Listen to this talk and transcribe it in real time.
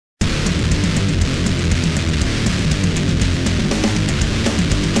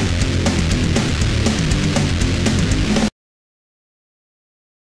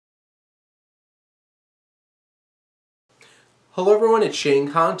Hello everyone, it's Shane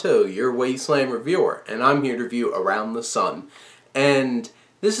Kanto, your Wasteland reviewer, and I'm here to review Around the Sun. And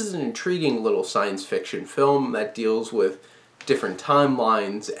this is an intriguing little science fiction film that deals with different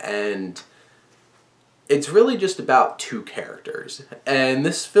timelines, and it's really just about two characters. And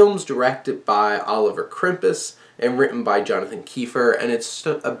this film's directed by Oliver Krimpus and written by Jonathan Kiefer, and it's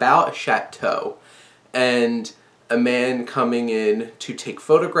about a chateau and a man coming in to take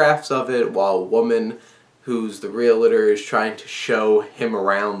photographs of it while a woman who's the realtor is trying to show him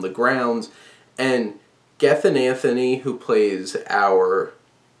around the grounds. And Gethin Anthony, who plays our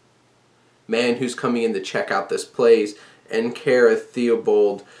man who's coming in to check out this place, and Cara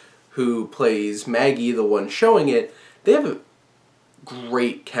Theobald, who plays Maggie, the one showing it, they have a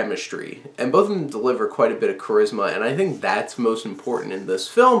great chemistry, and both of them deliver quite a bit of charisma, and I think that's most important in this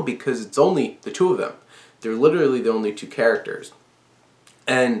film because it's only the two of them. They're literally the only two characters.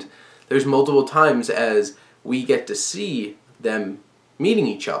 And there's multiple times as we get to see them meeting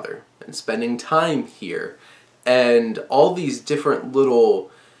each other and spending time here, and all these different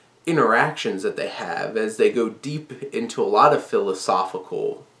little interactions that they have as they go deep into a lot of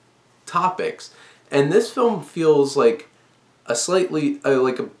philosophical topics. And this film feels like a slightly,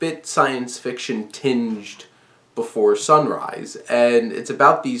 like a bit science fiction tinged Before Sunrise, and it's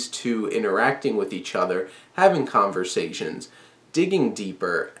about these two interacting with each other, having conversations, digging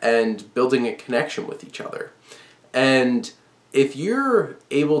deeper, and building a connection with each other. And if you're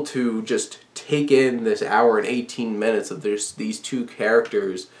able to just take in this hour and 18 minutes of these two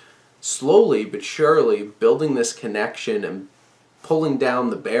characters slowly but surely building this connection and pulling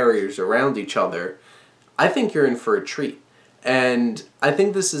down the barriers around each other, I think you're in for a treat. And I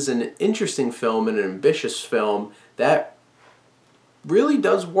think this is an interesting film and an ambitious film that really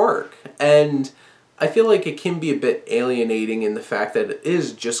does work. And I feel like it can be a bit alienating in the fact that it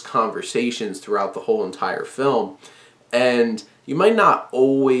is just conversations throughout the whole entire film, and you might not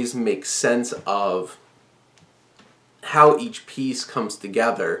always make sense of how each piece comes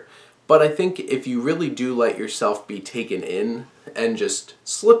together, but I think if you really do let yourself be taken in and just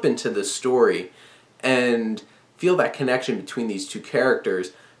slip into the story and feel that connection between these two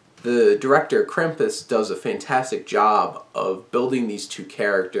characters, the director Krimpus does a fantastic job of building these two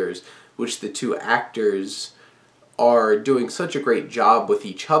characters, which the two actors are doing such a great job with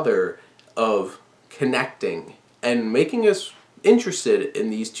each other of connecting and making us interested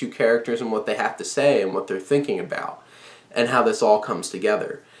in these two characters and what they have to say and what they're thinking about and how this all comes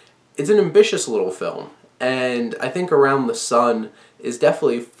together. It's an ambitious little film, and I think Around the Sun is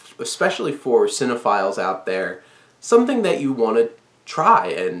definitely, especially for cinephiles out there, something that you want to try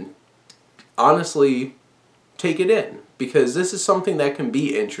and honestly take it in, because this is something that can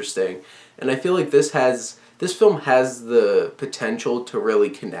be interesting, and I feel like this film has the potential to really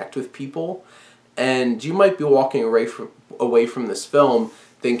connect with people, and you might be walking away from this film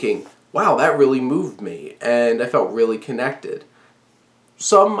thinking, wow, that really moved me, and I felt really connected.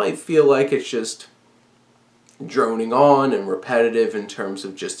 Some might feel like it's just droning on and repetitive in terms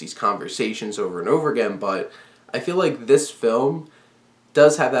of just these conversations over and over again, but I feel like this film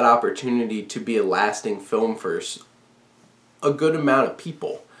does have that opportunity to be a lasting film for a good amount of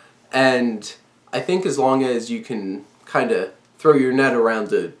people. And I think as long as you can kind of throw your net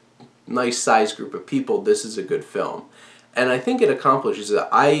around a nice sized group of people, this is a good film. And I think it accomplishes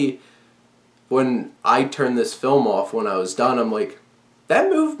it. When I turned this film off when I was done, I'm like, that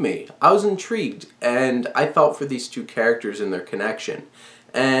moved me. I was intrigued, and I felt for these two characters and their connection.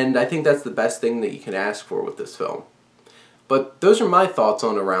 And I think that's the best thing that you can ask for with this film. But those are my thoughts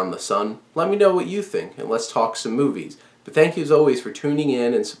on Around the Sun. Let me know what you think, and let's talk some movies. But thank you as always for tuning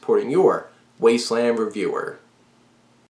in and supporting your Wasteland reviewer.